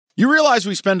You realize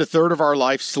we spend a third of our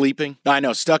life sleeping? I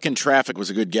know, stuck in traffic was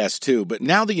a good guess too, but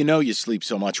now that you know you sleep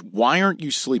so much, why aren't you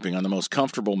sleeping on the most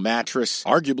comfortable mattress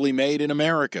arguably made in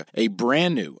America? A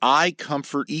brand new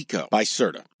iComfort Eco by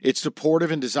Serta. It's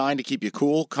supportive and designed to keep you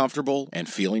cool, comfortable, and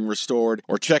feeling restored.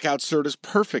 Or check out Serta's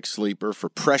Perfect Sleeper for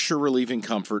pressure-relieving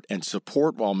comfort and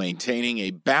support while maintaining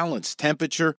a balanced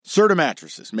temperature. Serta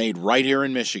mattresses, made right here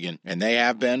in Michigan, and they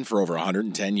have been for over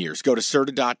 110 years. Go to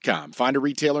Serta.com. Find a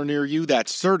retailer near you.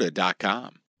 That's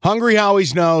Serta.com. Hungry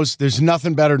Howie's knows there's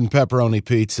nothing better than pepperoni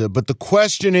pizza, but the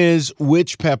question is,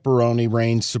 which pepperoni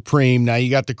reigns supreme? Now,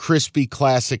 you got the crispy,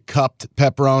 classic cupped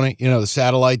pepperoni, the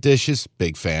satellite dishes.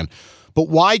 Big fan. But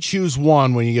why choose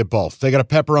one when you get both? They got a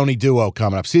pepperoni duo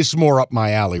coming up. See, this is more up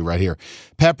my alley right here.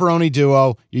 Pepperoni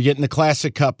duo, you're getting the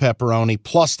classic cup pepperoni,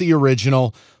 plus the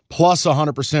original, plus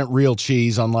 100% real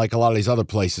cheese, unlike a lot of these other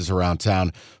places around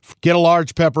town. Get a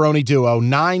large pepperoni duo,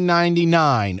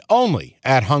 $9.99, only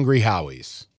at Hungry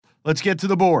Howie's. Let's get to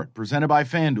the board. Presented by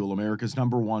FanDuel, America's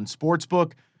 #1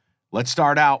 sportsbook. Let's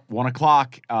start out 1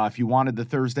 o'clock. If you wanted the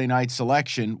Thursday night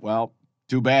selection, well,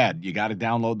 too bad. You got to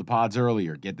download the pods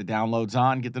earlier. Get the downloads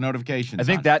on, get the notifications I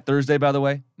think on. that Thursday, by the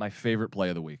way, my favorite play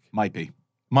of the week. Might be.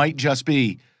 Might just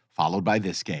be. Followed by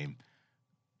this game.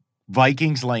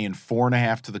 Vikings laying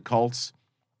 4.5 to the Colts.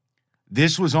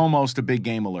 This was almost a big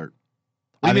game alert.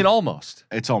 What do you mean almost?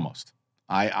 It's almost.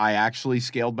 I actually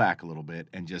scaled back a little bit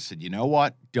and just said, you know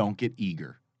what? Don't get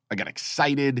eager. I got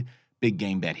excited. Big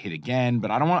game bet hit again, but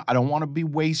I don't want to be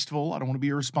wasteful. I don't want to be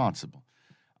irresponsible.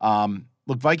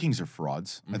 Look, Vikings are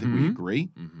frauds. I think we agree.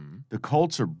 Mm-hmm. The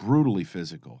Colts are brutally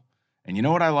physical. And you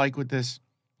know what I like with this?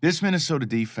 This Minnesota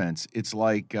defense, it's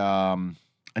like a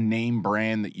name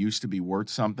brand that used to be worth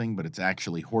something, but it's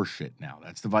actually horseshit now.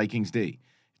 That's the Vikings D.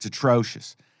 It's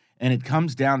atrocious. And it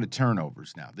comes down to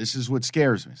turnovers now. This is what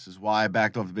scares me. This is why I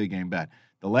backed off the big game bet.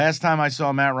 The last time I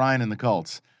saw Matt Ryan and the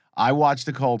Colts, I watched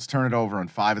the Colts turn it over on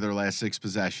 5 of their last 6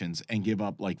 possessions and give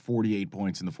up like 48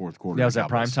 points in the fourth quarter. Yeah, was that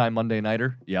primetime Monday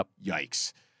nighter? Yep.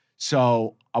 Yikes.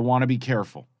 So I want to be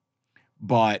careful.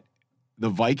 But the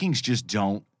Vikings just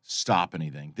don't stop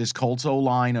anything. This Colts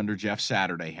O-line under Jeff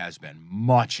Saturday has been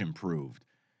much improved.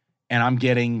 And I'm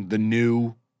getting the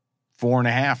new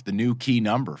 4.5, the new key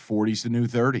number. 40's the new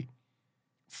 30.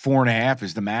 4.5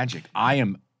 is the magic. I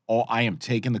am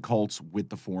taking the Colts with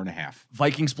the 4.5.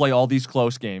 Vikings play all these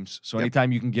close games, so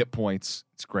anytime you can get points,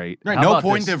 it's great. Right, no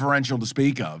point differential to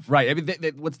speak of. Right. I mean,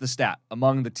 what's the stat?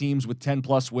 Among the teams with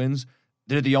 10-plus wins,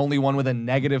 they're the only one with a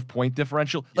negative point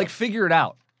differential. Yep. Like, figure it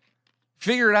out.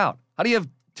 Figure it out. How do you have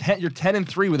you're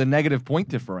 10-3 with a negative point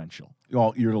differential?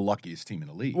 Well, you're the luckiest team in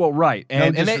the league. Well, right.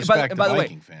 And by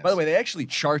the way, they actually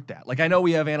chart that. Like, I know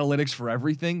we have analytics for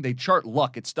everything. They chart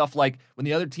luck. It's stuff like when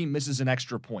the other team misses an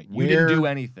extra point. You didn't do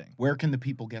anything. Where can the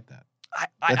people get that?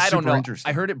 I don't know.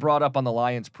 I heard it brought up on the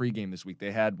Lions pregame this week.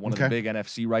 They had one of the big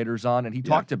NFC writers on, and he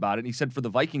talked about it. And he said for the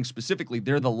Vikings specifically,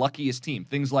 they're the luckiest team.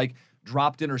 Things like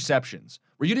dropped interceptions,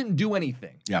 where you didn't do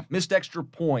anything. Yeah. Missed extra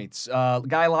points.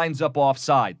 Guy lines up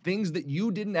offside. Things that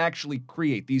you didn't actually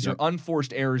create. These are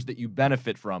unforced errors that you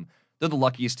benefit from. They're the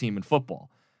luckiest team in football.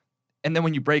 And then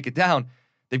when you break it down,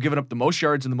 they've given up the most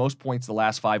yards and the most points the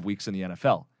last 5 weeks in the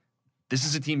NFL. This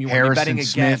is a team you want to be betting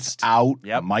against. Harrison Smith's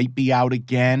out. Might be out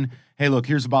again. Hey, look,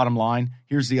 here's the bottom line.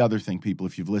 Here's the other thing, people,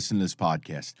 if you've listened to this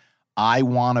podcast. I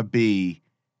want to be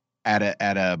at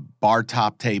a bar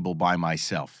top table by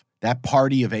myself. That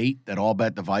party of 8 that all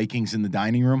bet the Vikings in the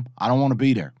dining room, I don't want to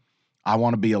be there. I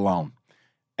want to be alone.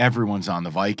 Everyone's on the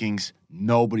Vikings.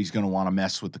 Nobody's going to want to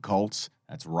mess with the Colts.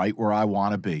 That's right where I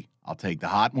want to be. I'll take the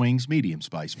hot wings, medium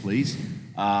spice, please.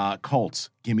 Colts,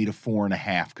 give me the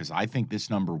 4.5 because I think this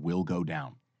number will go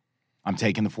down. I'm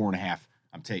taking the 4.5.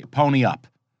 I'm taking pony up.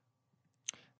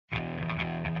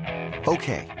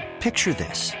 Okay, picture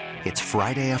this. It's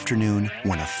Friday afternoon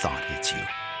when a thought hits you.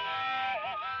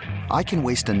 I can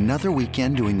waste another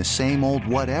weekend doing the same old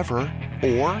whatever,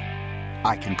 or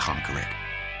I can conquer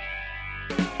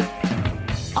it.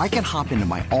 I can hop into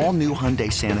my all-new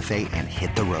Hyundai Santa Fe and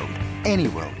hit the road. Any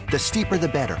road. The steeper, the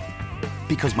better.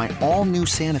 Because my all-new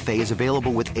Santa Fe is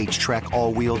available with H-Track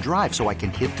all-wheel drive, so I can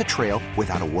hit the trail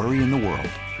without a worry in the world.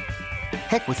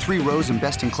 Heck, with 3 rows and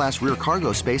best-in-class rear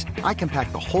cargo space, I can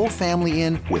pack the whole family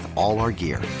in with all our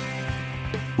gear.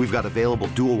 We've got available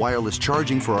dual wireless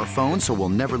charging for our phones, so we'll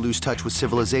never lose touch with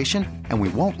civilization, and we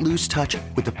won't lose touch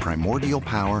with the primordial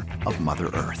power of Mother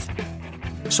Earth.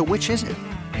 So which is it?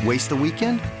 Waste the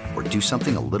weekend or do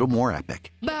something a little more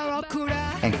epic?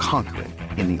 And conquer it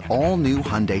in the all-new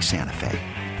Hyundai Santa Fe.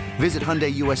 Visit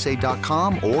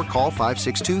HyundaiUSA.com or call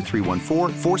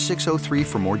 562-314-4603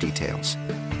 for more details.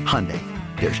 Hyundai,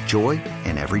 there's joy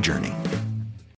in every journey.